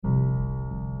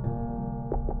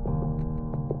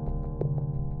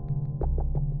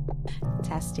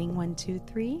Testing 1 2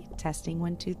 3. Testing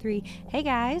 1 2 3. Hey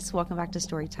guys, welcome back to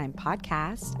Storytime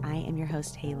Podcast. I am your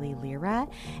host Haley Lyra,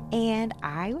 and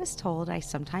I was told I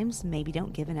sometimes maybe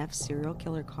don't give enough serial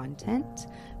killer content,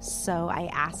 so I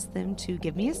asked them to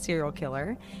give me a serial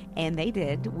killer, and they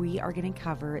did. We are going to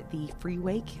cover the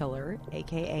Freeway Killer,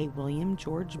 aka William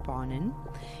George Bonin.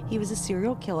 He was a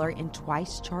serial killer and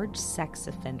twice charged sex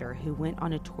offender who went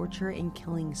on a torture and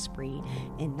killing spree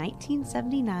in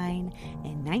 1979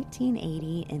 and 1980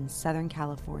 in Southern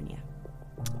California.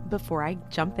 Before I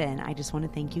jump in, I just want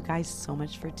to thank you guys so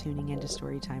much for tuning into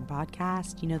Storytime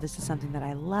Podcast. You know, this is something that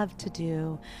I love to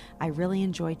do. I really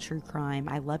enjoy true crime.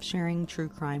 I love sharing true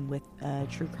crime with a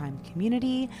true crime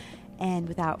community. And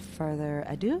without further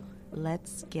ado,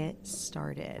 let's get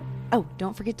started. Oh,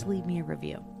 don't forget to leave me a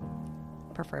review,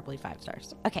 preferably 5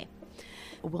 stars. Okay.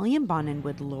 William Bonin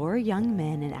would lure young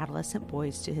men and adolescent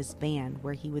boys to his van,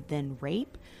 where he would then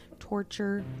rape,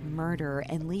 torture, murder,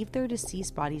 and leave their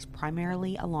deceased bodies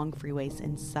primarily along freeways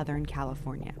in Southern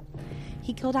California.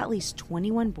 He killed at least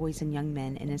 21 boys and young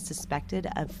men and is suspected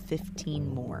of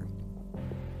 15 more.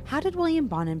 How did William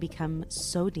Bonin become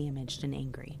so damaged and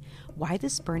angry? Why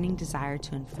this burning desire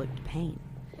to inflict pain?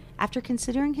 After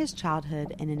considering his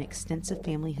childhood and an extensive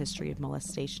family history of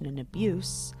molestation and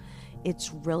abuse,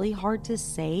 it's really hard to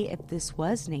say if this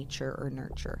was nature or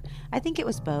nurture. I think it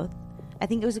was both. I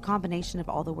think it was a combination of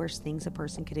all the worst things a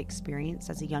person could experience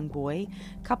as a young boy,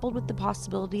 coupled with the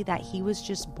possibility that he was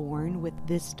just born with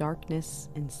this darkness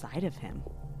inside of him.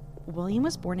 William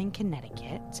was born in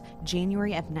Connecticut,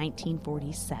 January of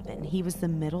 1947. He was the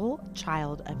middle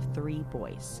child of 3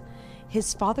 boys.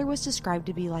 His father was described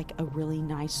to be like a really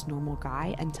nice, normal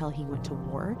guy until he went to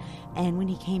war. And when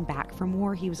he came back from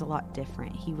war, he was a lot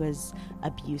different. He was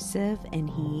abusive and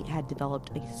he had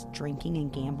developed a drinking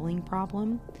and gambling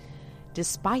problem.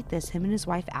 Despite this, him and his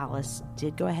wife Alice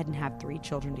did go ahead and have 3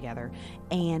 children together.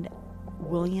 And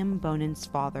William Bonin's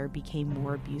father became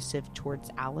more abusive towards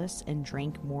Alice and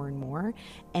drank more and more.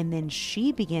 And then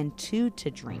she began to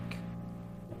drink.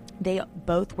 They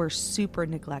both were super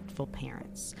neglectful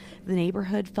parents. The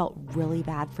neighborhood felt really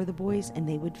bad for the boys, and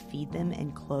they would feed them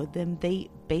and clothe them. They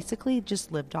basically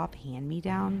just lived off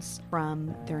hand-me-downs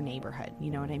from their neighborhood.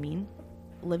 You know what I mean?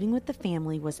 Living with the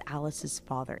family was Alice's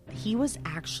father. He was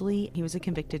a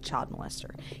convicted child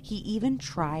molester. He even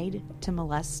tried to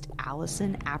molest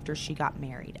Allison after she got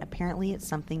married. Apparently, it's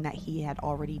something that he had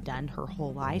already done her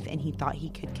whole life, and he thought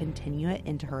he could continue it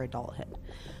into her adulthood.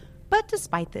 But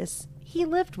despite this, he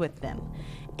lived with them,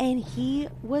 and he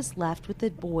was left with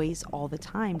the boys all the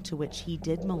time, to which he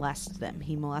did molest them.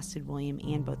 He molested William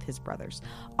and both his brothers.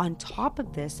 On top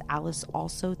of this, Alice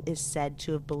also is said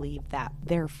to have believed that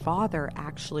their father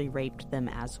actually raped them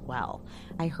as well.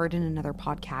 I heard in another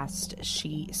podcast,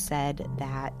 she said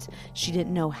that she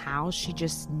didn't know how, she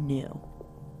just knew.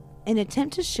 In an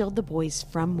attempt to shield the boys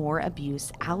from more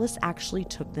abuse, Alice actually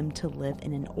took them to live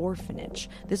in an orphanage.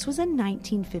 This was in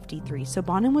 1953, so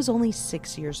Bonin was only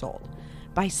 6 years old.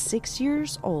 By 6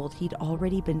 years old, he'd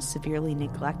already been severely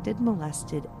neglected,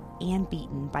 molested, and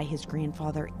beaten by his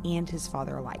grandfather and his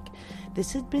father alike.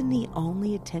 This had been the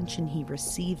only attention he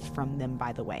received from them,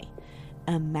 by the way.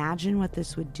 Imagine what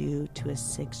this would do to a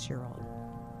 6-year-old.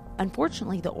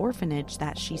 Unfortunately, the orphanage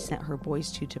that she sent her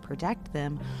boys to protect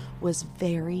them was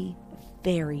very,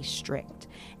 very strict,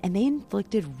 and they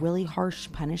inflicted really harsh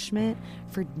punishment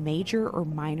for major or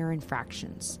minor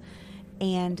infractions.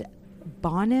 And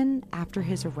Bonin, after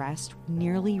his arrest,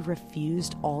 nearly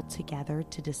refused altogether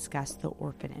to discuss the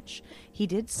orphanage. He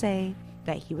did say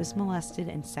that he was molested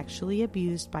and sexually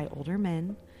abused by older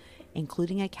men,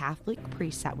 including a Catholic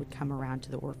priest that would come around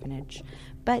to the orphanage.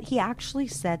 But he actually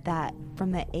said that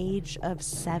from the age of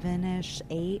 7-ish,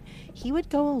 8, he would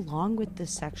go along with the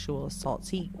sexual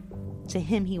assaults. To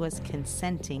him, he was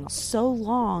consenting so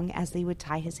long as they would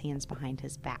tie his hands behind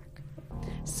his back.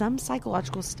 Some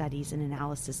psychological studies and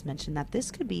analysis mention that this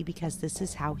could be because this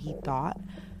is how he thought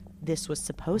this was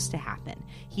supposed to happen.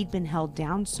 He'd been held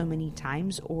down so many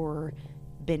times or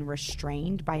been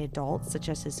restrained by adults such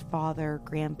as his father,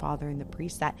 grandfather, and the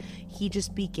priest that he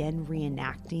just began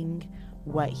reenacting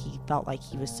what he felt like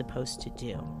he was supposed to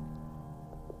do.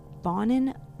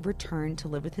 Bonin returned to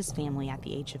live with his family at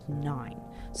the age of 9,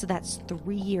 so that's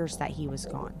 3 years that he was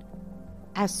gone.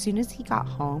 As soon as he got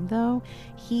home, though,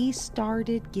 he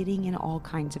started getting in all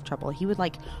kinds of trouble. He would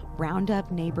round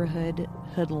up neighborhood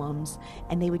hoodlums,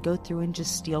 and they would go through and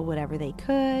just steal whatever they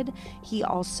could. He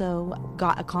also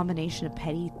got a combination of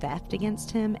petty theft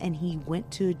against him, and he went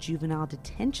to a juvenile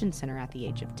detention center at the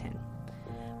age of 10.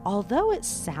 Although it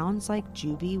sounds like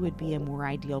juvie would be a more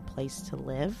ideal place to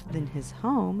live than his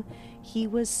home, he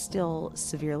was still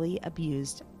severely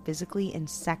abused physically and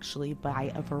sexually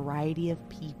by a variety of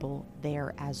people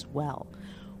there as well.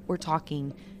 We're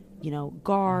talking,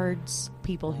 guards,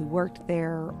 people who worked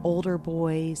there, older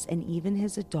boys, and even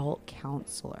his adult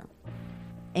counselor.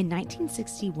 In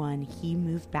 1961, he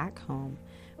moved back home,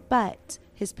 but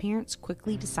his parents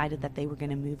quickly decided that they were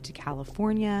going to move to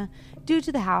California due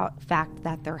to the fact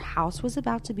that their house was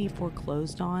about to be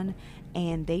foreclosed on,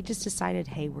 and they just decided,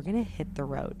 hey, we're going to hit the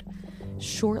road.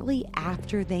 Shortly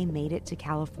after they made it to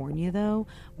California, though,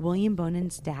 William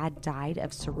Bonin's dad died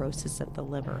of cirrhosis of the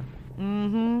liver.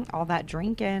 All that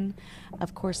drinking.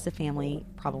 Of course, the family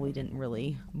probably didn't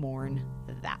really mourn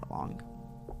that long.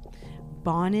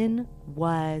 Bonin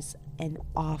was an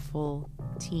awful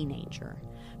teenager.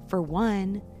 For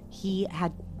one, he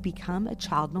had become a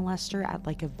child molester at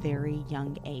like a very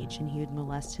young age, and he would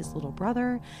molest his little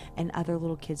brother and other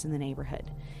little kids in the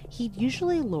neighborhood. He'd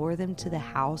usually lure them to the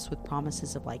house with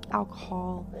promises of like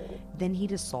alcohol, then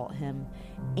he'd assault him,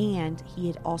 and he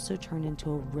had also turned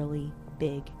into a really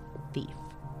big thief.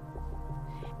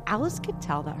 Alice could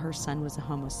tell that her son was a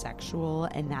homosexual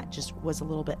and that just was a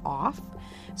little bit off,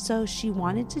 so she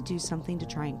wanted to do something to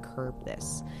try and curb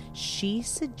this. She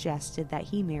suggested that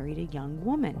he married a young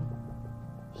woman.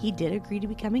 He did agree to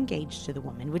become engaged to the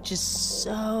woman, which is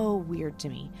so weird to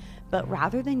me, but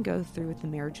rather than go through with the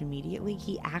marriage immediately,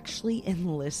 he actually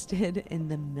enlisted in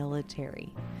the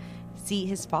military. See,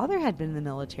 his father had been in the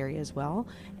military as well,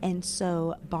 and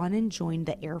so Bonin joined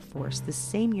the Air Force the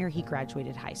same year he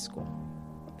graduated high school.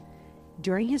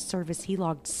 During his service, he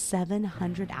logged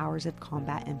 700 hours of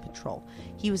combat and patrol.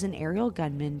 He was an aerial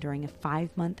gunman during a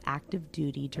 5-month active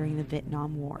duty during the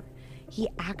Vietnam War. He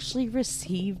actually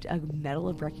received a Medal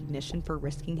of Recognition for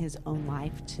risking his own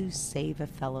life to save a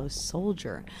fellow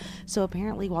soldier. So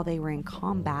apparently while they were in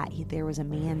combat, there was a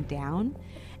man down,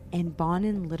 and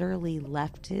Bonin literally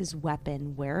left his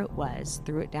weapon where it was,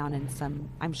 threw it down in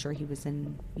I'm sure he was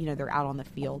in, they're out on the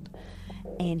field.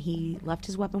 And he left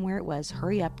his weapon where it was,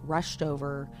 hurry up, rushed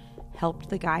over, helped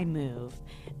the guy move,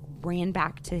 ran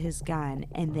back to his gun,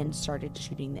 and then started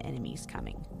shooting the enemies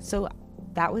coming. So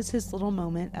that was his little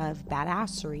moment of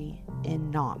badassery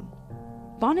in Nam.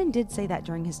 Bonin did say that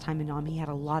during his time in Nam, he had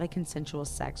a lot of consensual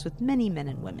sex with many men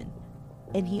and women.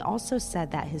 And he also said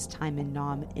that his time in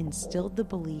Nam instilled the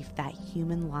belief that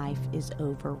human life is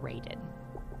overrated.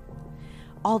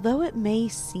 Although it may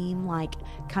seem like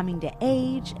coming to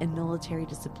age and military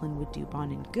discipline would do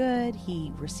Bonin good,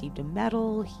 he received a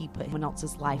medal, he put someone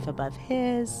else's life above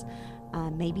his,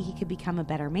 maybe he could become a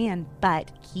better man,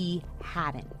 but he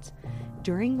hadn't.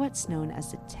 During what's known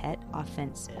as the Tet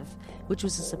Offensive, which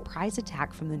was a surprise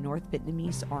attack from the North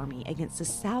Vietnamese Army against the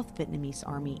South Vietnamese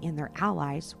Army and their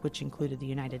allies, which included the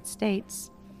United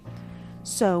States.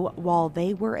 So while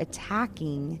they were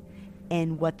attacking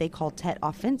in what they called Tet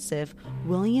Offensive,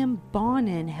 William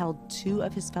Bonin held 2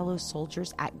 of his fellow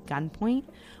soldiers at gunpoint,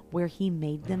 where he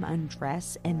made them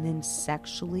undress and then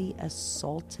sexually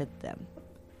assaulted them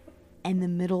in the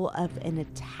middle of an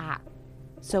attack.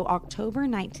 So October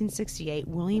 1968,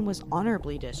 William was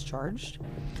honorably discharged,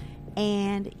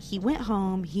 and he went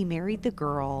home. He married the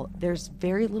girl. There's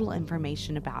very little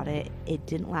information about it. It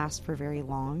didn't last for very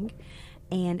long,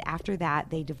 and after that,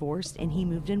 they divorced, and he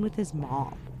moved in with his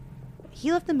mom.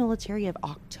 He left the military of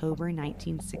October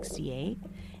 1968,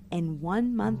 and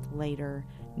 1 month later,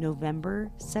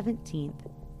 November 17th,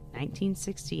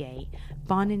 1968,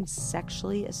 Bonin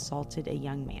sexually assaulted a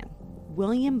young man.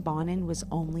 William Bonin was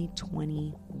only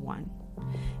 21.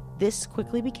 This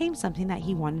quickly became something that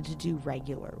he wanted to do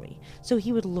regularly. So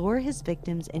he would lure his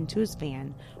victims into his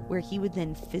van, where he would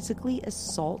then physically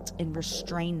assault and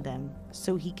restrain them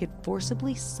so he could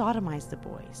forcibly sodomize the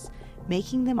boys,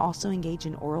 making them also engage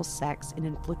in oral sex and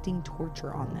inflicting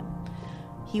torture on them.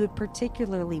 He would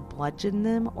particularly bludgeon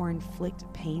them or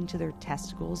inflict pain to their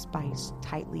testicles by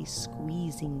tightly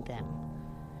squeezing them.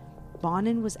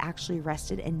 Bonin was actually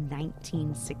arrested in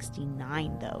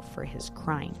 1969, though, for his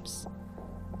crimes.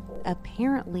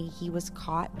 Apparently, he was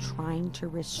caught trying to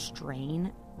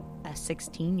restrain a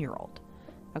 16-year-old.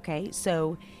 Okay,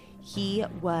 so he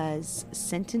was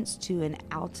sentenced to an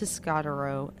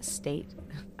Atascadero state.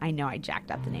 I know I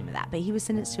jacked up the name of that, but he was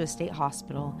sentenced to a state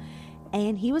hospital.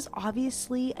 And he was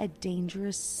obviously a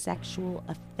dangerous sexual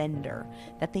offender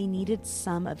that they needed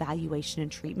some evaluation and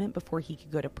treatment before he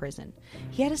could go to prison.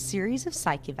 He had a series of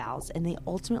psych evals, and they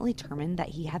ultimately determined that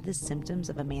he had the symptoms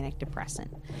of a manic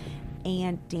depressant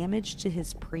and damage to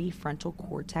his prefrontal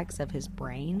cortex of his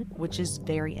brain, which is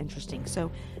very interesting.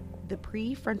 So the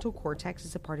prefrontal cortex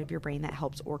is a part of your brain that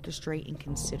helps orchestrate and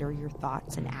consider your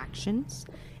thoughts and actions.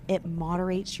 It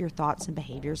moderates your thoughts and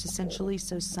behaviors, essentially.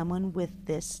 So someone with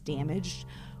this damage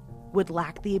would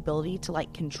lack the ability to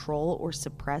control or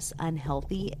suppress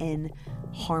unhealthy and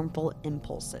harmful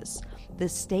impulses. The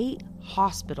state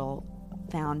hospital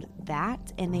found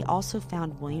that, and they also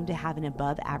found William to have an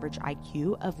above average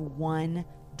IQ of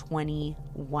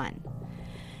 121.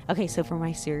 Okay, so for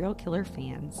my serial killer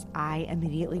fans, I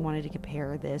immediately wanted to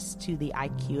compare this to the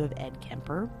IQ of Ed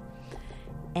Kemper.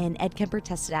 And Ed Kemper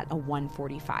tested at a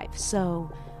 145.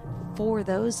 So for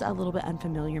those a little bit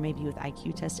unfamiliar maybe with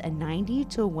IQ tests, a 90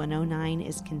 to a 109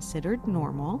 is considered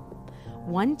normal.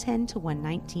 110 to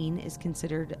 119 is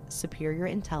considered superior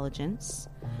intelligence.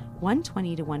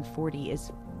 120 to 140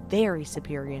 is very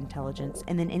superior intelligence.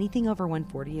 And then anything over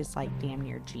 140 is damn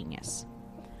near genius.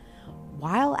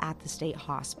 While at the state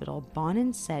hospital,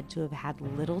 Bonin said to have had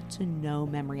little to no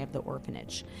memory of the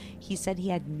orphanage. He said he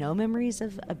had no memories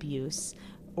of abuse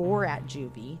or at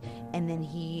juvie, and then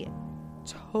he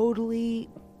totally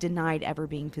denied ever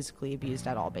being physically abused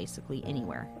at all, basically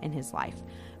anywhere in his life.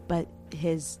 But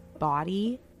his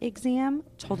body exam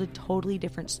told a totally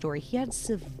different story. He had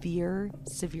severe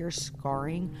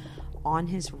scarring on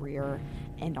his rear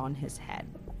and on his head.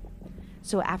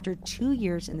 So after 2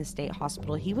 years in the state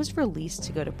hospital, he was released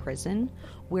to go to prison,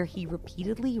 where he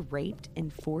repeatedly raped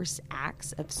and forced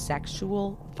acts of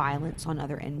sexual violence on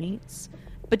other inmates.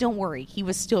 But don't worry, he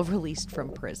was still released from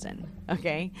prison,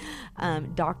 okay?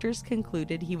 Doctors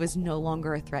concluded he was no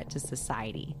longer a threat to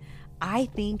society. I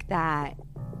think that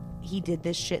he did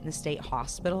this shit in the state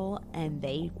hospital, and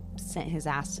they sent his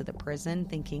ass to the prison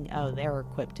thinking, oh, they're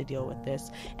equipped to deal with this.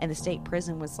 And the state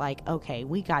prison was like, okay,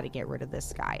 we got to get rid of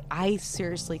this guy. I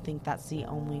seriously think that's the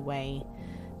only way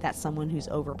that someone who's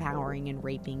overpowering and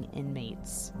raping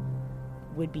inmates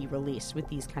would be released with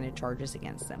these kind of charges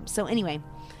against them. So anyway,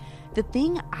 the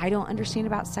thing I don't understand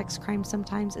about sex crimes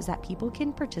sometimes is that people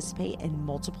can participate in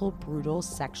multiple brutal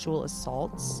sexual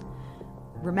assaults.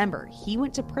 Remember, he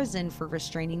went to prison for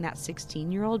restraining that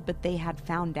 16-year-old, but they had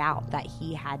found out that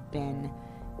he had been,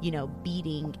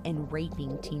 beating and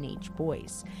raping teenage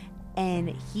boys. And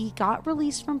he got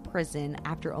released from prison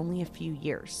after only a few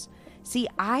years. See,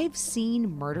 I've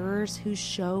seen murderers who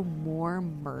show more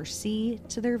mercy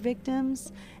to their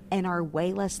victims and are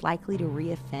way less likely to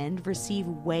reoffend, receive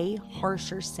way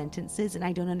harsher sentences, and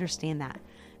I don't understand that.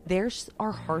 There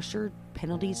are harsher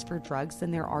penalties for drugs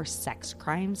than there are sex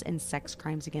crimes and sex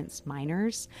crimes against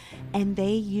minors, and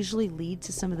they usually lead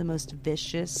to some of the most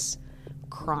vicious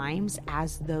crimes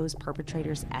as those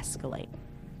perpetrators escalate.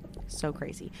 So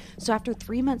crazy. So after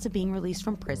 3 months of being released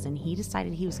from prison, he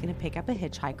decided he was going to pick up a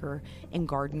hitchhiker in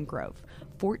Garden Grove,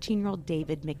 14-year-old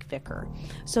David McVicker.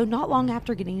 So not long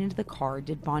after getting into the car,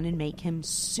 did Bonin make him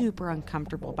super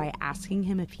uncomfortable by asking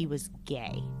him if he was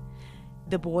gay.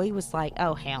 The boy was like,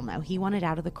 oh, hell no. He wanted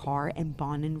out of the car, and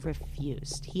Bonin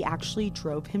refused. He actually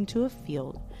drove him to a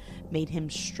field, made him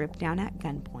strip down at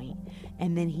gunpoint,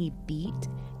 and then he beat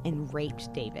and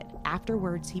raped David.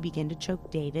 Afterwards, he began to choke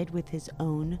David with his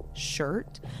own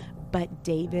shirt, but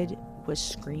David was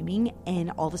screaming,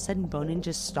 and all of a sudden Bonin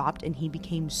just stopped, and he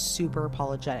became super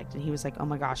apologetic. And he was like, oh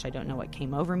my gosh, I don't know what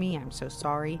came over me. I'm so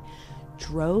sorry.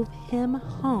 Drove him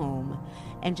home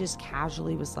and just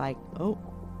casually was like, oh,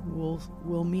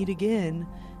 we'll meet again.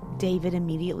 David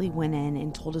immediately went in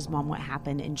and told his mom what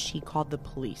happened, and she called the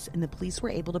police, and the police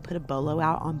were able to put a bolo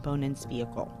out on Bonin's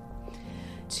vehicle.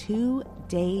 2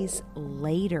 days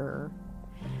later,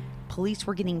 police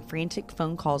were getting frantic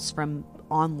phone calls from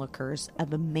onlookers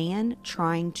of a man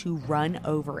trying to run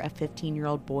over a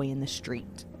 15-year-old boy in the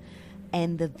street,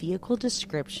 and the vehicle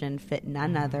description fit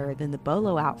none other than the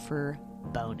bolo out for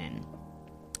Bonin.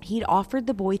 He'd offered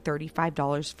the boy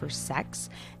 $35 for sex,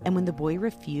 and when the boy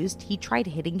refused, he tried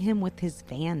hitting him with his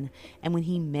van, and when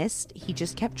he missed, he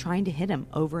just kept trying to hit him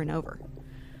over and over.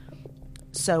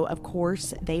 So, of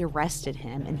course, they arrested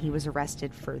him, and he was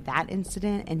arrested for that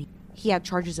incident, and he had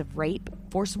charges of rape,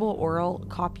 forcible oral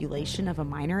copulation of a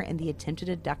minor, and the attempted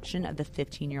abduction of the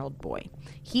 15-year-old boy.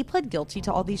 He pled guilty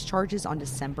to all these charges on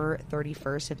December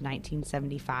 31st of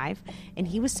 1975, and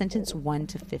he was sentenced 1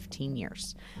 to 15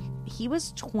 years. He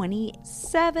was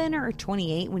 27 or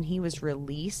 28 when he was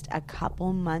released, a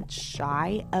couple months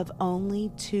shy of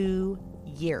only 2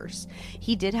 years.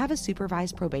 He did have a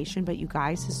supervised probation, but you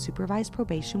guys, his supervised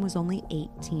probation was only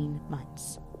 18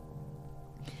 months.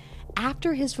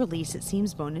 After his release, it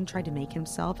seems Bonin tried to make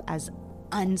himself as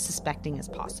unsuspecting as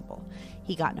possible.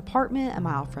 He got an apartment a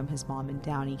mile from his mom in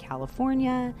Downey,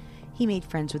 California. He made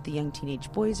friends with the young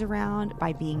teenage boys around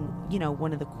by being,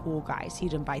 one of the cool guys.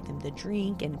 He'd invite them to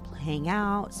drink and hang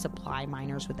out, supply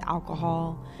minors with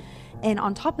alcohol. And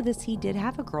on top of this, he did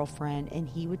have a girlfriend, and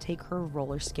he would take her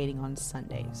roller skating on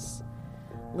Sundays.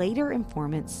 Later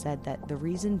informants said that the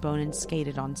reason Bonin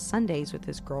skated on Sundays with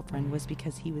his girlfriend was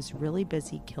because he was really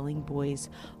busy killing boys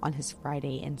on his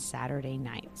Friday and Saturday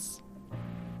nights.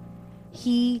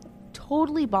 He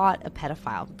totally bought a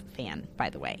pedophile van, by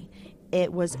the way.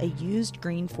 It was a used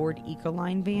green Ford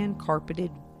Ecoline van,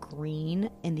 carpeted green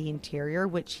in the interior,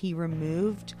 which he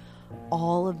removed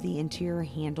all of the interior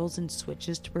handles and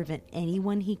switches to prevent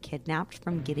anyone he kidnapped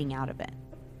from getting out of it.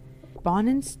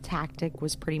 Bonin's tactic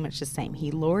was pretty much the same.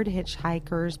 He lured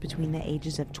hitchhikers between the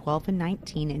ages of 12 and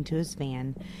 19 into his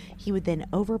van. He would then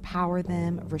overpower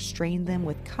them, restrain them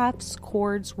with cuffs,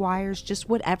 cords, wires, just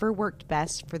whatever worked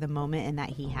best for the moment and that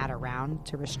he had around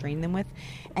to restrain them with.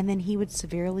 And then he would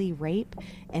severely rape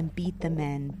and beat the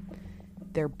men,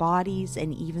 their bodies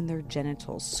and even their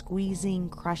genitals, squeezing,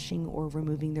 crushing, or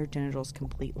removing their genitals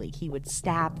completely. He would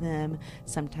stab them.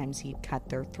 Sometimes he'd cut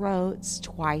their throats.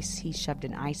 Twice he shoved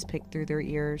an ice pick through their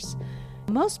ears.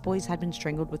 Most boys had been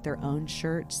strangled with their own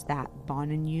shirts that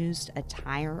Bonin used a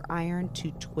tire iron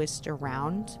to twist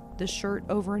around the shirt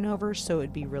over and over so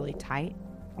it'd be really tight.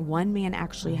 One man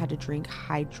actually had to drink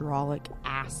hydraulic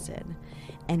acid,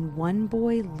 and one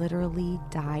boy literally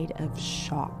died of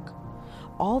shock.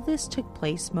 All this took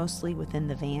place mostly within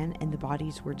the van, and the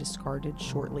bodies were discarded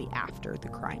shortly after the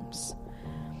crimes.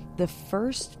 The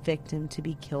first victim to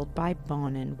be killed by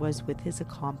Bonin was with his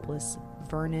accomplice,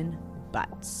 Vernon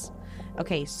Butts.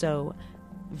 Okay, so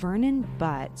Vernon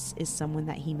Butts is someone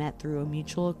that he met through a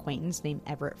mutual acquaintance named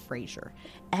Everett Frazier.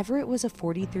 Everett was a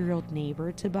 43-year-old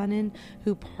neighbor to Bonin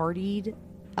who partied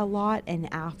a lot and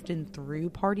often threw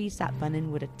parties that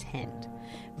Bonin would attend.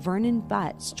 Vernon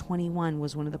Butts, 21,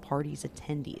 was one of the party's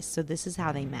attendees, so this is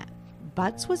how they met.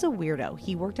 Butts was a weirdo.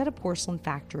 He worked at a porcelain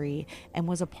factory and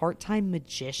was a part-time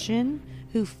magician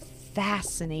who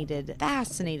fascinated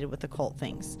with occult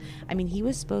things. I mean, he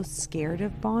was both scared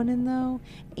of Bonin, though,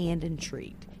 and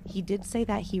intrigued. He did say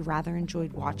that he rather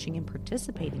enjoyed watching and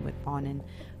participating with Bonin,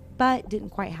 but didn't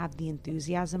quite have the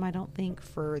enthusiasm, I don't think,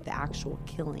 for the actual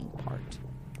killing part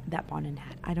that Bonin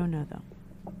had. I don't know, though.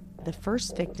 The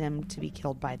first victim to be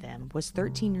killed by them was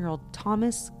 13-year-old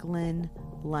Thomas Glenn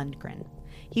Lundgren.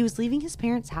 He was leaving his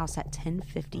parents' house at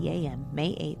 10:50 a.m.,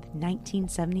 May 8th,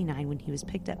 1979, when he was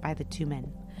picked up by the two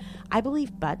men. I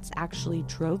believe Butts actually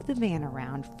drove the van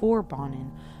around for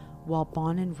Bonin while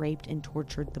Bonin raped and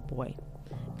tortured the boy.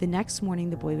 The next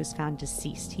morning, the boy was found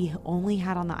deceased. He only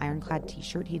had on the ironclad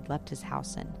t-shirt he'd left his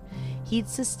house in. He'd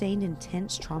sustained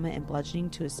intense trauma and bludgeoning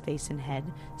to his face and head,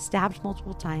 stabbed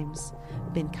multiple times,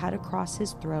 been cut across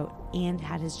his throat, and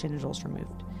had his genitals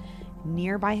removed.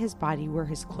 Nearby his body were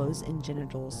his clothes and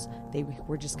genitals. They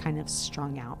were just kind of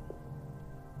strung out.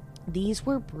 These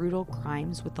were brutal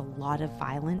crimes with a lot of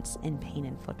violence and pain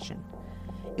infliction.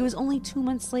 It was only 2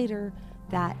 months later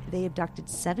that they abducted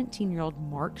 17-year-old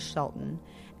Mark Shelton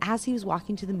as he was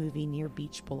walking to the movie near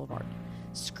Beach Boulevard.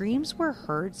 Screams were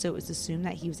heard, so it was assumed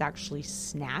that he was actually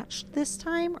snatched this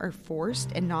time or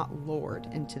forced and not lured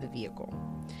into the vehicle.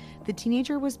 The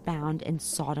teenager was bound and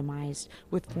sodomized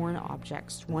with foreign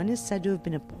objects. One is said to have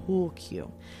been a pool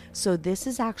cue. So this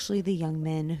is actually the young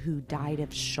man who died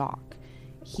of shock.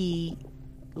 He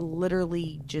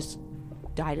literally just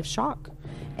died of shock,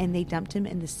 and they dumped him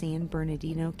in the San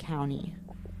Bernardino County.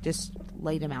 Just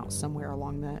laid him out somewhere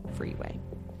along the freeway.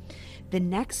 The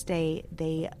next day,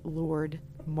 they lured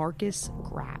Marcus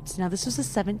Gratz. Now, this was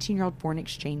a 17-year-old foreign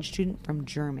exchange student from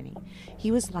Germany.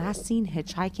 He was last seen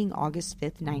hitchhiking August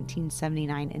 5th,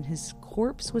 1979, and his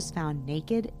corpse was found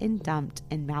naked and dumped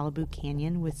in Malibu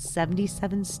Canyon with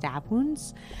 77 stab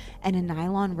wounds and a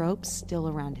nylon rope still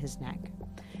around his neck,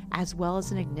 as well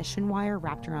as an ignition wire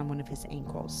wrapped around one of his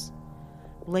ankles.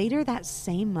 Later that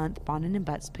same month, Bonin and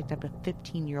Butts picked up a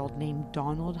 15-year-old named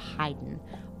Donald Hayden,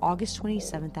 August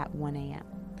 27th at 1 a.m.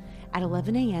 At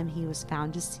 11 a.m., he was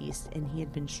found deceased, and he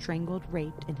had been strangled,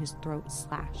 raped, and his throat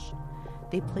slashed.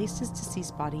 They placed his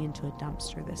deceased body into a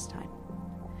dumpster this time.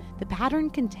 The pattern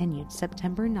continued.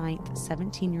 September 9th,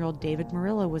 17-year-old David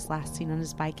Murillo was last seen on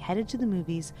his bike headed to the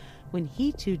movies when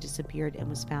he too disappeared and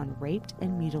was found raped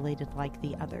and mutilated like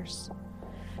the others.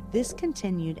 This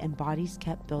continued, and bodies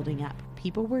kept building up.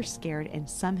 People were scared, and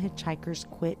some hitchhikers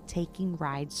quit taking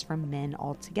rides from men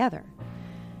altogether.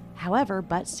 However,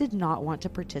 Butts did not want to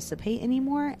participate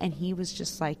anymore, and he was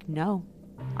just like, no,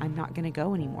 I'm not going to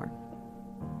go anymore.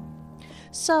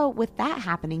 So with that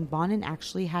happening, Bonin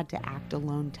actually had to act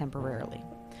alone temporarily.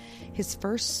 His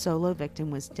first solo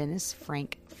victim was Dennis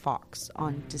Frank Fox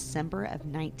on December of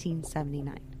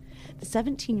 1979. The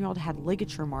 17-year-old had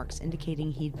ligature marks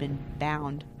indicating he'd been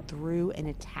bound through an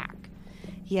attack.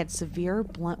 He had severe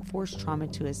blunt force trauma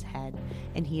to his head,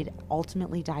 and he had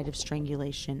ultimately died of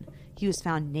strangulation. He was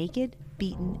found naked,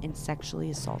 beaten, and sexually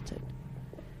assaulted.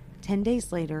 10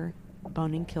 days later,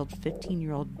 Bonin killed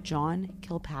 15-year-old John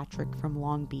Kilpatrick from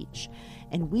Long Beach,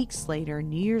 and weeks later,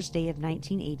 New Year's Day of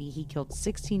 1980, he killed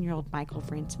 16-year-old Michael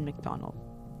Franson McDonald.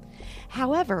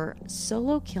 However,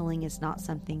 solo killing is not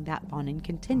something that Bonin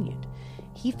continued.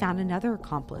 He found another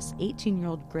accomplice,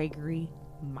 18-year-old Gregory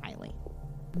Miley.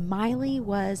 Miley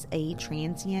was a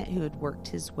transient who had worked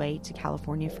his way to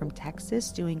California from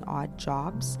Texas doing odd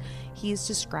jobs. He is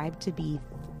described to be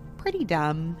pretty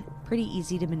dumb, pretty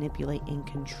easy to manipulate and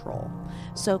control.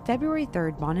 So February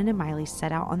 3rd, Bonin and Miley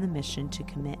set out on the mission to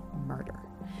commit murder.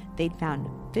 They'd found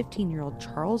 15-year-old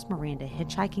Charles Miranda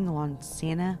hitchhiking along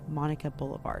Santa Monica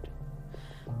Boulevard.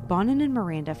 Bonin and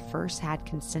Miranda first had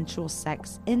consensual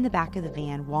sex in the back of the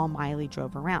van while Miley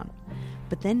drove around.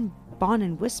 But then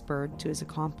Bonin whispered to his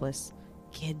accomplice,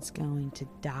 "Kid's going to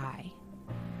die."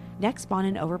 Next,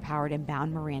 Bonin overpowered and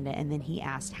bound Miranda, and then he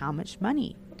asked how much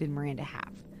money did Miranda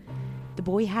have. The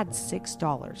boy had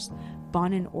 $6.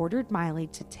 Bonin ordered Miley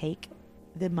to take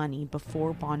the money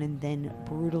before Bonin then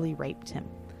brutally raped him.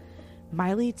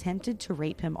 Miley attempted to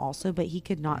rape him also, but he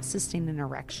could not sustain an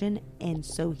erection, and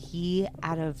so he,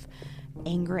 out of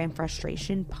anger and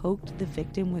frustration, poked the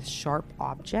victim with sharp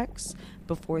objects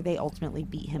before they ultimately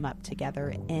beat him up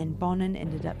together, and Bonin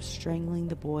ended up strangling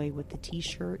the boy with the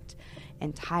t-shirt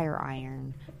and tire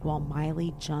iron while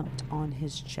Miley jumped on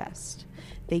his chest.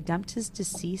 They dumped his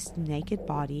deceased naked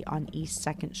body on East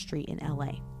 2nd Street in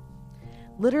LA.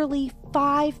 Literally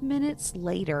 5 minutes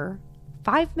later,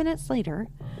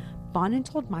 Bonin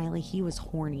told Miley he was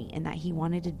horny and that he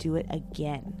wanted to do it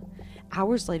again.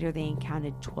 Hours later, they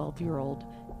encountered 12-year-old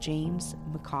James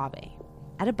McCabe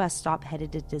at a bus stop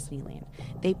headed to Disneyland.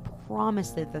 They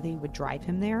promised that they would drive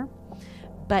him there,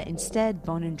 but instead,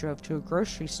 Bonin drove to a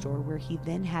grocery store where he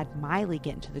then had Miley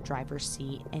get into the driver's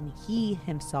seat, and he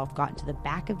himself got into the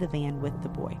back of the van with the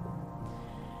boy.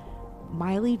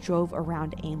 Miley drove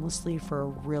around aimlessly for a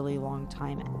really long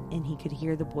time, and he could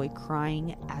hear the boy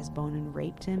crying as Bonin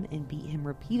raped him and beat him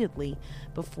repeatedly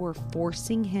before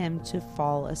forcing him to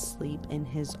fall asleep in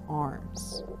his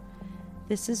arms.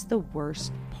 This is the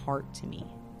worst part to me.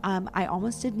 I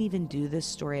almost didn't even do this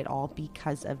story at all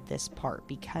because of this part,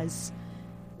 because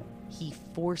he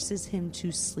forces him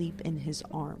to sleep in his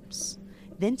arms,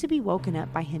 then to be woken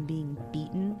up by him being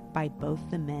beaten by both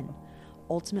the men,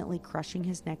 ultimately crushing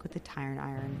his neck with a tire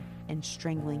iron and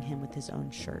strangling him with his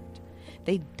own shirt.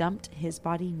 They dumped his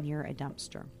body near a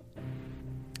dumpster.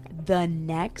 The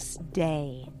next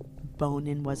day,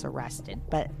 Bonin was arrested,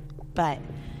 but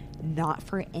not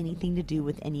for anything to do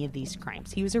with any of these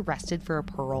crimes. He was arrested for a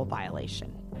parole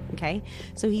violation. Okay?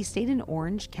 So he stayed in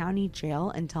Orange County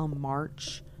Jail until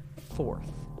March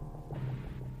 4th.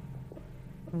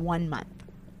 1 month.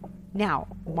 Now,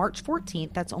 March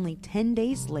 14th, that's only 10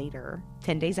 days later,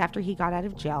 10 days after he got out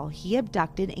of jail, he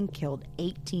abducted and killed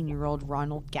 18-year-old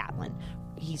Ronald Gatlin.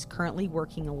 He's currently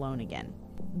working alone again.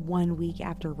 1 week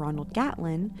after Ronald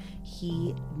Gatlin,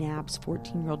 he nabs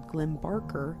 14-year-old Glenn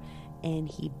Barker, and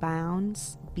he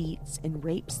bounds, beats, and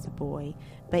rapes the boy,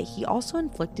 but he also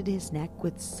inflicted his neck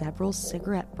with several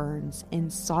cigarette burns and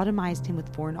sodomized him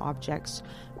with foreign objects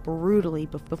brutally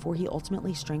before he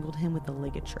ultimately strangled him with a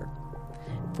ligature.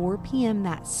 4 p.m.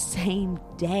 that same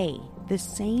day,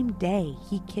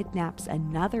 he kidnaps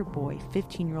another boy,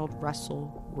 15-year-old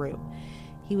Russell Rue.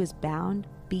 He was bound,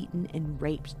 beaten, and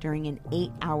raped during an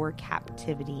 8-hour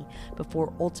captivity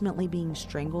before ultimately being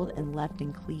strangled and left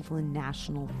in Cleveland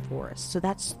National Forest. So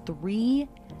that's 3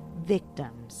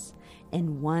 victims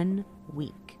in 1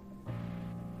 week.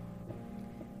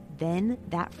 Then,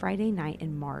 that Friday night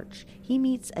in March, he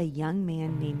meets a young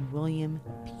man named William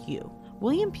Pugh.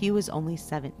 William Pugh was only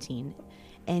 17,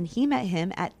 and he met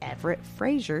him at Everett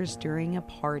Frazier's during a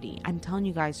party. I'm telling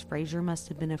you guys, Frazier must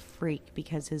have been a freak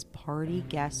because his party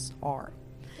guests are.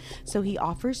 So he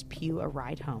offers Pugh a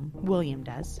ride home, William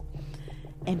does,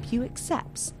 and Pugh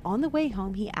accepts. On the way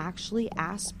home, he actually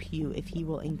asks Pugh if he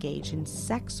will engage in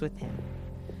sex with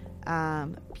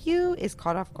him. Pugh is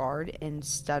caught off guard and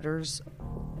stutters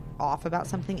off about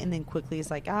something, and then quickly is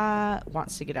like,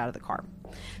 wants to get out of the car.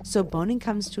 So Bonin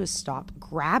comes to a stop,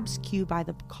 grabs Q by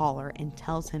the collar, and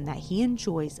tells him that he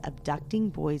enjoys abducting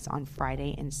boys on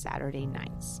Friday and Saturday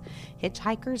nights.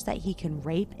 Hitchhikers that he can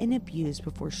rape and abuse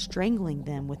before strangling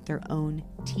them with their own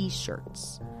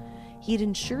t-shirts. He had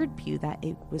assured Pew that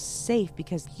it was safe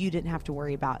because Pew didn't have to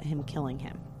worry about him killing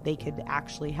him. They could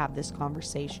actually have this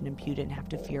conversation and Pew didn't have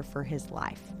to fear for his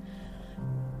life.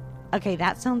 Okay,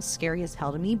 that sounds scary as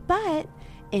hell to me, but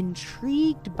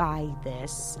intrigued by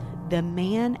this, the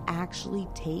man actually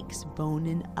takes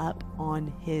Bonin up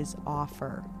on his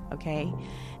offer, okay?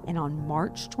 And on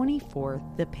March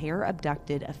 24th, the pair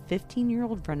abducted a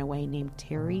 15-year-old runaway named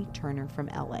Terry Turner from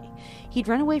LA. He'd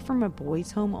run away from a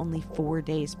boys' home only 4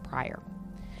 days prior.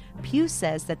 Pew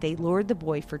says that they lured the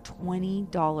boy for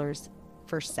 $20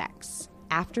 for sex.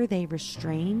 After they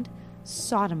restrained,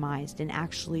 sodomized, and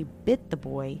actually bit the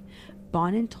boy,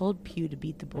 Bonin told Pew to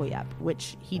beat the boy up,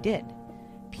 which he did.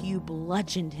 Pew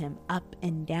bludgeoned him up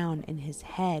and down in his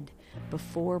head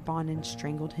before Bonin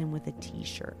strangled him with a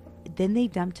t-shirt. Then they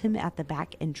dumped him at the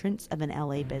back entrance of an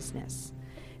LA business.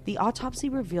 The autopsy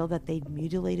revealed that they'd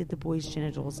mutilated the boy's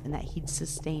genitals and that he'd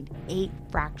sustained 8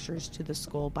 fractures to the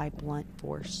skull by blunt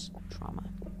force trauma.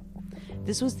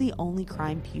 This was the only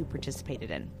crime Pew participated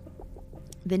in.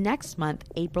 The next month,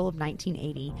 April of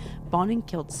 1980, Bonin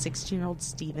killed 16-year-old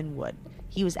Stephen Wood.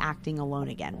 He was acting alone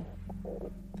again.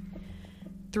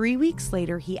 3 weeks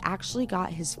later, he actually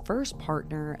got his first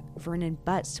partner, Vernon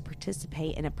Butts, to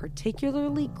participate in a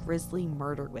particularly grisly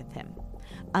murder with him.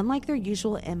 Unlike their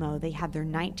usual MO, they had their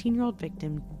 19-year-old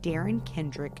victim, Darren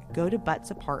Kendrick, go to Butts'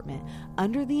 apartment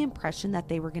under the impression that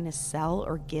they were going to sell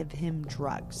or give him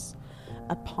drugs.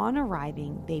 Upon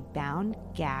arriving, they bound,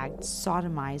 gagged,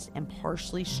 sodomized, and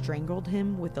partially strangled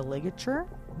him with a ligature,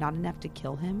 not enough to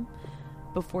kill him,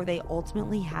 before they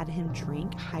ultimately had him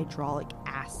drink hydraulic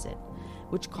acid,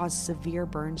 which caused severe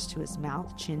burns to his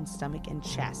mouth, chin, stomach, and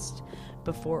chest,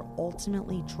 before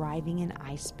ultimately driving an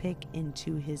ice pick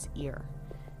into his ear.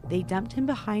 They dumped him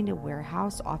behind a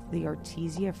warehouse off the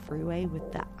Artesia Freeway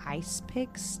with the ice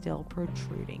pick still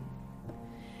protruding.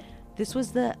 This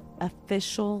was the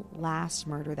official last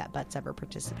murder that Butts ever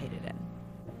participated in.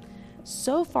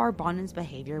 So far, Bonin's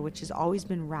behavior, which has always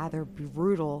been rather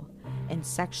brutal and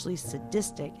sexually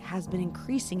sadistic, has been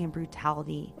increasing in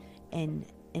brutality and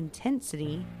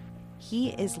intensity.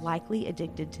 He is likely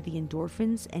addicted to the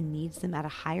endorphins and needs them at a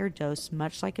higher dose,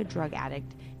 much like a drug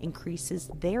addict increases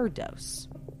their dose.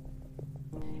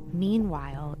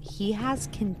 Meanwhile, he has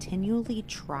continually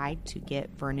tried to get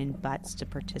Vernon Butts to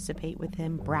participate with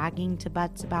him, bragging to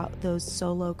Butts about those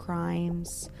solo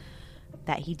crimes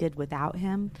that he did without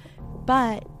him.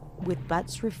 But with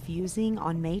Butts refusing,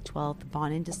 on May 12th,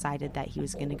 Bonin decided that he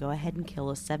was going to go ahead and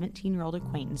kill a 17-year-old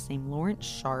acquaintance named Lawrence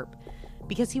Sharp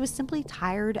because he was simply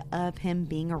tired of him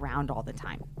being around all the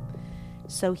time.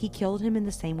 So he killed him in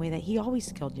the same way that he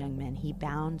always killed young men. He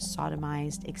bound,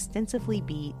 sodomized, extensively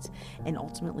beat, and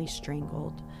ultimately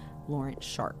strangled Lawrence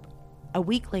Sharp. A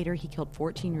week later, he killed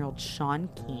 14-year-old Sean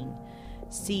King.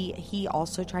 See, he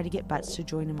also tried to get Butts to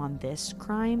join him on this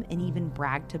crime and even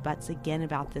bragged to Butts again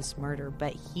about this murder,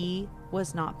 but he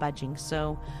was not budging.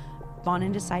 So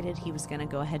Bonin decided he was going to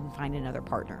go ahead and find another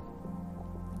partner.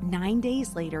 9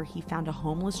 days later, he found a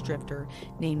homeless drifter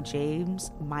named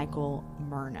James Michael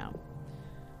Murno.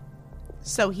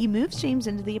 So he moves James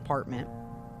into the apartment,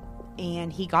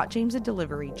 and he got James a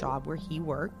delivery job where he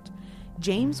worked.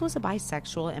 James was a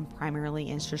bisexual and primarily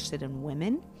interested in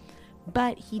women,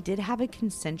 but he did have a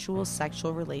consensual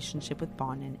sexual relationship with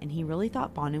Bonin, and he really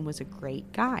thought Bonin was a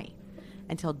great guy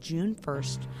until June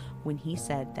 1st, when he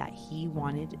said that he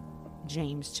wanted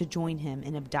James to join him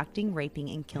in abducting, raping,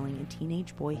 and killing a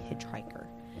teenage boy hitchhiker.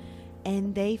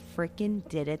 And they frickin'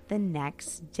 did it the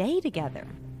next day together.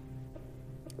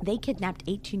 They kidnapped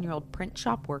 18-year-old print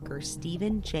shop worker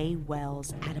Stephen J.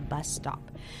 Wells at a bus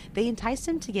stop. They enticed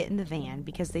him to get in the van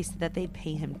because they said that they'd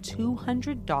pay him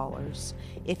 $200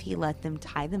 if he let them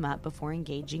tie them up before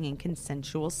engaging in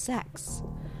consensual sex.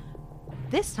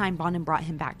 This time, Bonin brought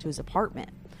him back to his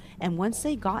apartment, and once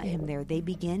they got him there, they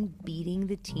began beating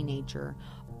the teenager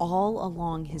all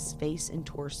along his face and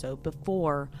torso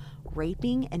before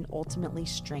raping and ultimately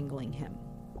strangling him.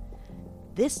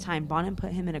 This time, Bonin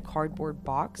put him in a cardboard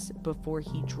box before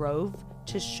he drove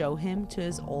to show him to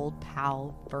his old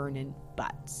pal, Vernon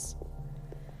Butts.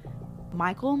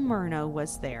 Michael Murno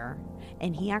was there,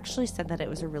 and he actually said that it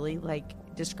was a really,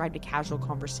 described a casual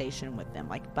conversation with them.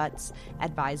 Butts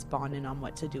advised Bonin on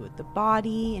what to do with the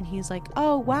body, and he's like,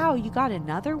 oh, wow, you got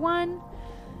another one?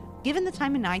 Given the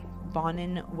time of night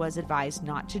Bonin was advised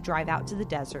not to drive out to the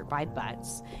desert by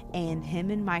Butts, and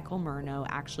him and Michael Murno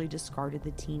actually discarded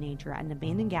the teenager at an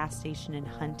abandoned gas station in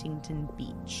Huntington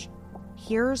Beach.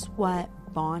 Here's what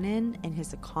Bonin and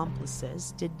his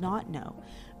accomplices did not know.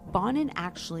 Bonin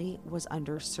actually was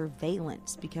under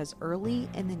surveillance because early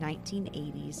in the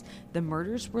 1980s, the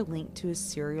murders were linked to a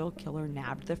serial killer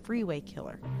named the Freeway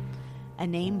Killer, a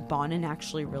name Bonin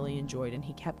actually really enjoyed, and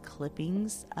he kept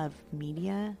clippings of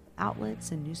media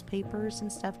outlets and newspapers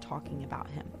and stuff talking about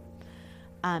him.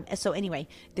 So anyway,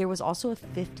 there was also a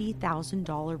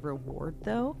 $50,000 reward,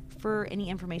 though, for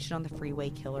any information on the Freeway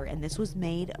Killer, and this was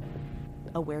made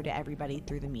aware to everybody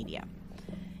through the media.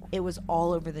 It was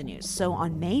all over the news. So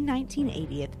on May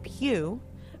 1980th, Pugh,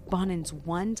 Bonin's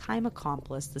one-time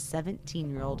accomplice, the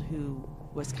 17-year-old who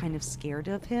was kind of scared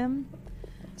of him,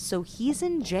 so he's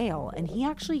in jail, and he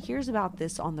actually hears about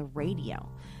this on the radio.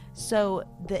 So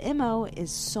the MO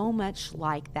is so much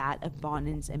like that of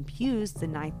Bonin's and Pugh's the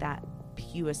night that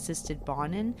Pugh assisted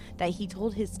Bonin that he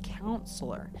told his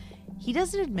counselor. He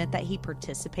doesn't admit that he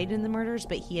participated in the murders,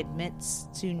 but he admits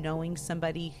to knowing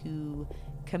somebody who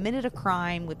committed a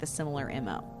crime with a similar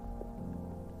MO.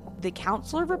 The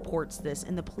counselor reports this,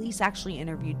 and the police actually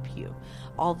interviewed Pugh.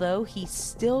 Although he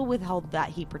still withheld that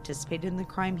he participated in the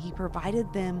crime, he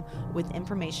provided them with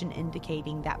information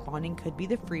indicating that Bonin could be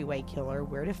the Freeway Killer,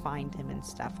 where to find him and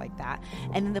stuff like that.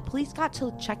 And then the police got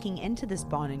to checking into this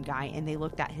Bonin guy, and they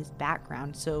looked at his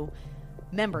background. So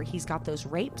remember, he's got those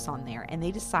rapes on there, and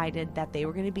they decided that they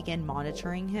were going to begin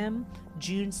monitoring him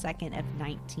June 2nd of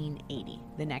 1980,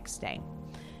 the next day.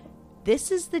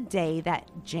 This is the day that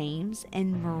James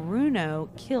and Maruno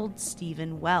killed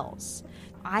Stephen Wells.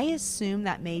 I assume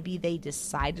that maybe they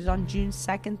decided on June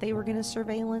 2nd they were going to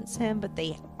surveillance him, but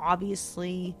they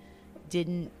obviously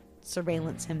didn't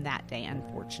surveillance him that day,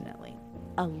 unfortunately.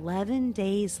 11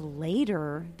 days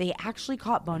later, they actually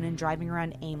caught Bonin driving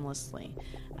around aimlessly.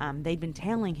 They'd been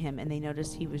tailing him, and they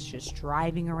noticed he was just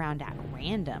driving around at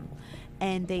random.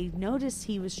 And they noticed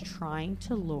he was trying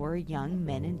to lure young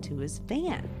men into his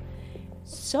van.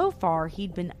 So far,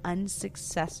 he'd been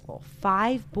unsuccessful.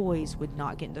 5 boys would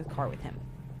not get into the car with him.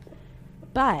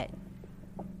 But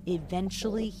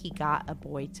eventually, he got a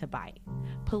boy to bite.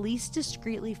 Police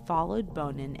discreetly followed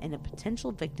Bonin and a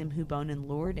potential victim who Bonin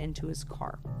lured into his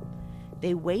car.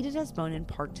 They waited as Bonin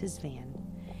parked his van,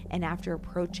 and after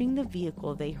approaching the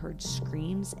vehicle, they heard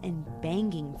screams and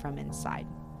banging from inside.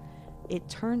 It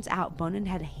turns out Bonin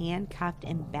had handcuffed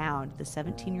and bound the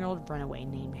 17-year-old runaway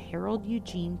named Harold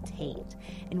Eugene Tate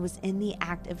and was in the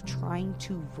act of trying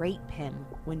to rape him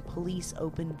when police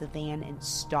opened the van and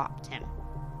stopped him.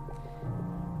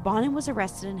 Bonin was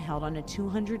arrested and held on a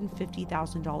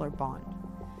 $250,000 bond.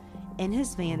 In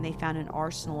his van, they found an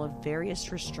arsenal of various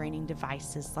restraining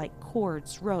devices like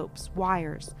cords, ropes,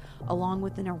 wires, along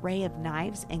with an array of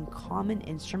knives and common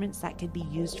instruments that could be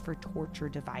used for torture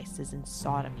devices and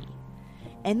sodomy.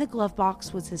 In the glove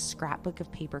box was his scrapbook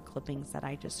of paper clippings that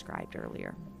I described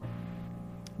earlier.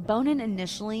 Bonin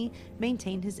initially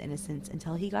maintained his innocence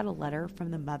until he got a letter from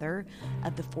the mother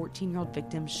of the 14-year-old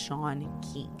victim, Sean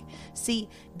King. See,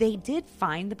 they did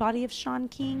find the body of Sean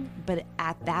King, but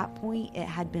at that point, it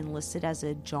had been listed as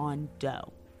a John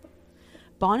Doe.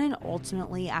 Bonin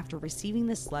ultimately, after receiving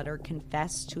this letter,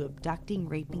 confessed to abducting,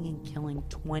 raping, and killing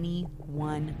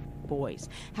 21 boys.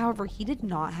 However, he did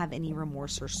not have any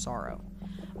remorse or sorrow.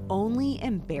 Only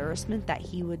embarrassment that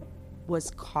he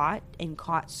was caught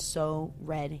so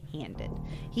red-handed.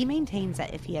 He maintains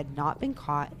that if he had not been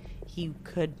caught, he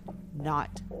could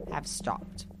not have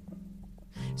stopped.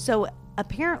 So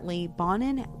apparently,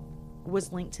 Bonin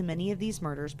was linked to many of these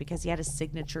murders because he had a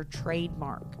signature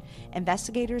trademark.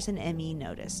 Investigators and ME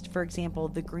noticed, for example,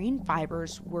 the green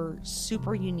fibers were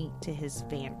super unique to his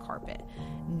van carpet,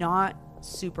 not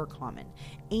super common.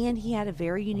 And he had a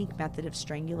very unique method of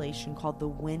strangulation called the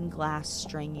windglass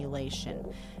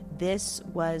strangulation. This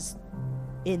was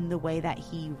in the way that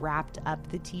he wrapped up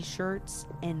the t-shirts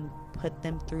and put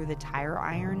them through the tire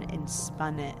iron and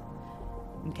spun it.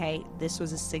 Okay, this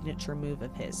was a signature move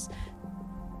of his.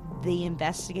 The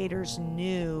investigators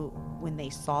knew when they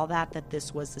saw that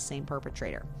this was the same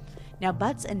perpetrator. Now,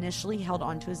 Butts initially held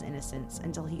on to his innocence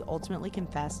until he ultimately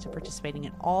confessed to participating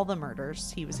in all the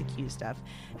murders he was accused of.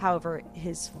 However,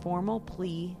 his formal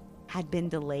plea had been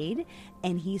delayed,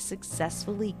 and he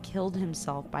successfully killed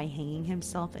himself by hanging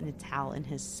himself in a towel in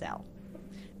his cell.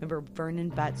 Remember, Vernon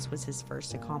Butts was his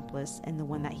first accomplice and the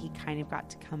one that he kind of got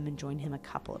to come and join him a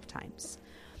couple of times.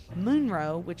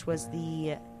 Munro, which was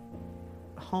the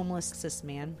homeless cis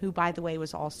man, who, by the way,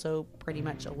 was also pretty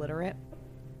much illiterate,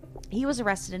 He was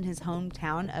arrested in his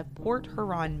hometown of Port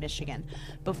Huron, Michigan,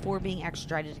 before being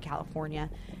extradited to California.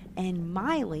 And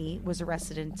Miley was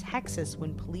arrested in Texas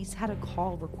when police had a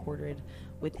call recorded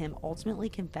with him ultimately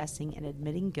confessing and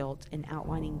admitting guilt and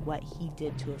outlining what he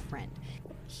did to a friend.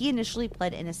 He initially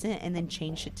pled innocent and then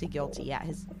changed it to guilty at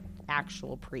his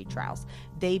actual pre-trials.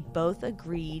 They both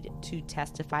agreed to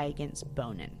testify against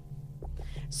Bonin.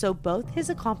 So both his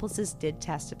accomplices did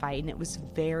testify, and it was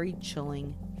very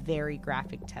chilling, very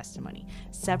graphic testimony.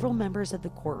 Several members of the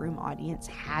courtroom audience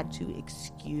had to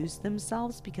excuse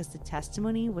themselves because the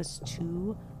testimony was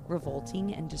too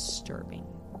revolting and disturbing.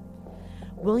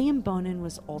 William Bonin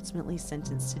was ultimately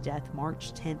sentenced to death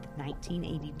March 10th,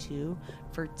 1982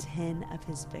 for 10 of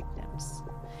his victims.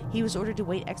 He was ordered to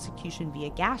wait execution via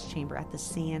gas chamber at the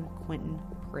San Quentin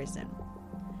prison.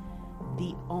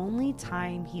 The only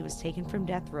time he was taken from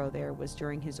death row there was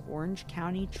during his Orange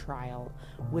County trial,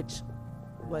 which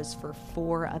was for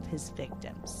 4 of his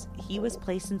victims. He was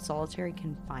placed in solitary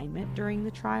confinement during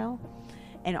the trial,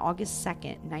 and August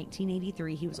 2nd,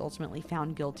 1983, he was ultimately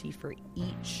found guilty for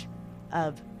each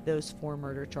of those 4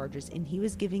 murder charges, and he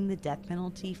was given the death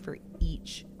penalty for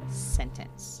each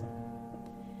sentence.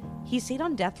 He stayed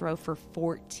on death row for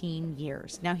 14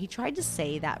 years. Now, he tried to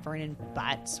say that Vernon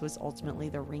Butts was ultimately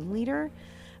the ringleader,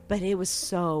 but it was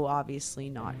so obviously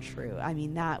not true. I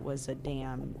mean, that was a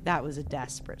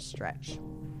desperate stretch.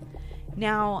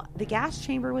 Now, the gas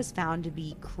chamber was found to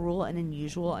be cruel and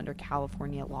unusual under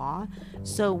California law,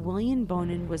 so William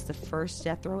Bonin was the first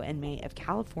death row inmate of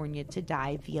California to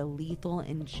die via lethal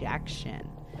injection.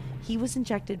 He was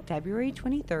injected February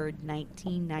 23rd,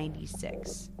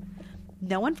 1996.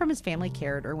 No one from his family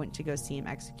cared or went to go see him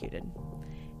executed.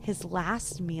 His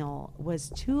last meal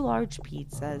was 2 large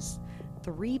pizzas,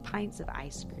 3 pints of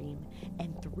ice cream,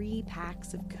 and 3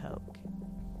 packs of Coke.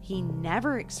 He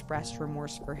never expressed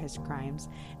remorse for his crimes,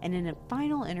 and in a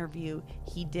final interview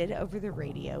he did over the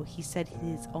radio, he said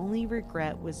his only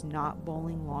regret was not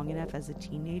bowling long enough as a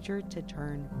teenager to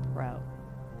turn pro.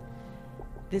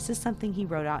 This is something he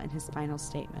wrote out in his final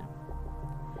statement.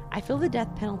 I feel the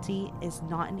death penalty is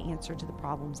not an answer to the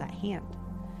problems at hand.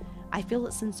 I feel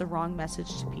it sends the wrong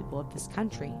message to people of this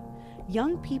country.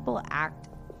 Young people act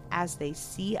as they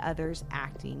see others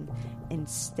acting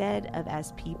instead of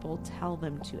as people tell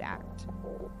them to act.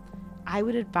 I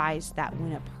would advise that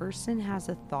when a person has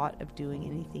a thought of doing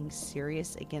anything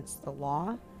serious against the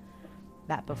law,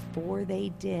 that before they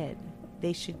did,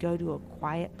 they should go to a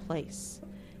quiet place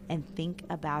and think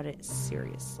about it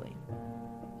seriously.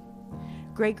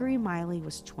 Gregory Miley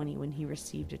was 20 when he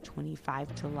received a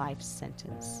 25 to life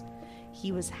sentence.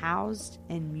 He was housed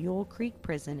in Mule Creek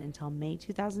Prison until May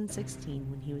 2016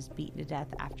 when he was beaten to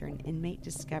death after an inmate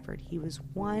discovered he was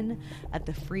one of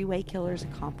the Freeway Killer's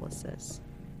accomplices.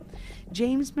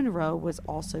 James Monroe was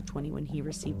also 20 when he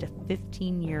received a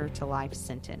 15-year to life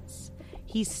sentence.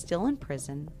 He's still in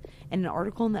prison, and an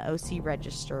article in the OC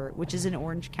Register, which is an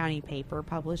Orange County paper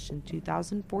published in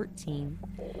 2014,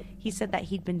 he said that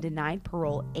he'd been denied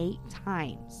parole 8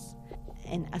 times.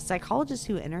 And a psychologist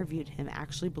who interviewed him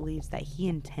actually believes that he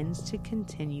intends to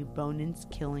continue Bonin's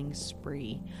killing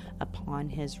spree upon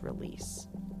his release.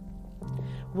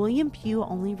 William Pugh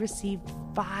only received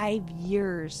 5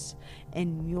 years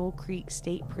in Mule Creek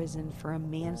State Prison for a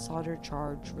manslaughter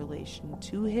charge relation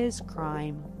to his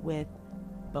crime with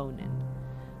Bonin.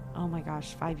 Oh my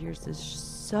gosh, 5 years is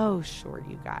so short,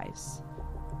 you guys.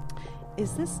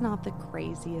 Is this not the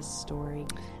craziest story?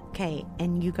 Okay,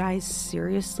 and you guys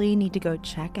seriously need to go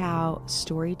check out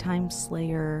Storytime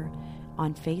Slayer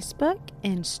on Facebook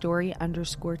and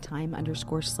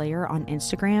story_time_slayer on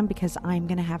Instagram, because I'm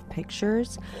going to have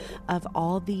pictures of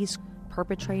all these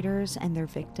perpetrators and their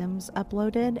victims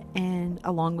uploaded, and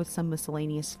along with some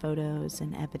miscellaneous photos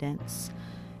and evidence.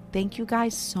 Thank you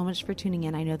guys so much for tuning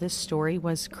in. I know this story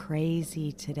was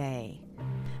crazy today.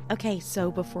 Okay,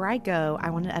 so before I go, I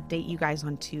want to update you guys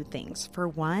on 2 things. For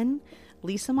one,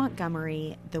 Lisa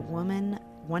Montgomery, the woman,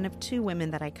 one of 2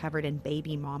 women that I covered in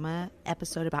Baby Mama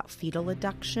episode about fetal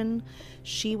abduction,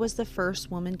 she was the first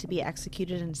woman to be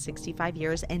executed in 65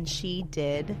 years, and she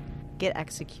did get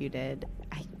executed.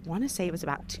 I want to say it was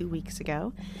about 2 weeks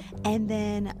ago. And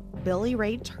then Billy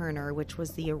Ray Turner, which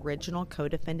was the original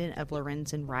co-defendant of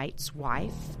Lorenzen Wright's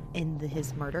wife in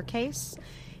his murder case,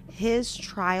 his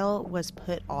trial was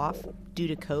put off due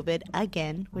to COVID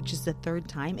again, which is the 3rd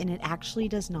time, and it actually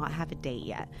does not have a date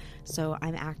yet. So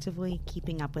I'm actively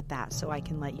keeping up with that so I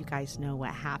can let you guys know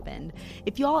what happened.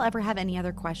 If you all ever have any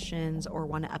other questions or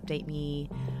want to update me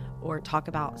or talk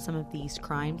about some of these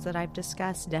crimes that I've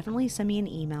discussed, definitely send me an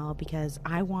email, because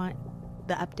I want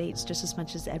the updates just as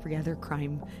much as every other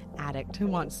crime addict who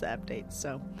wants the updates.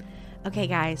 So, okay,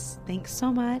 guys, thanks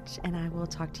so much, and I will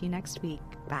talk to you next week.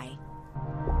 Bye.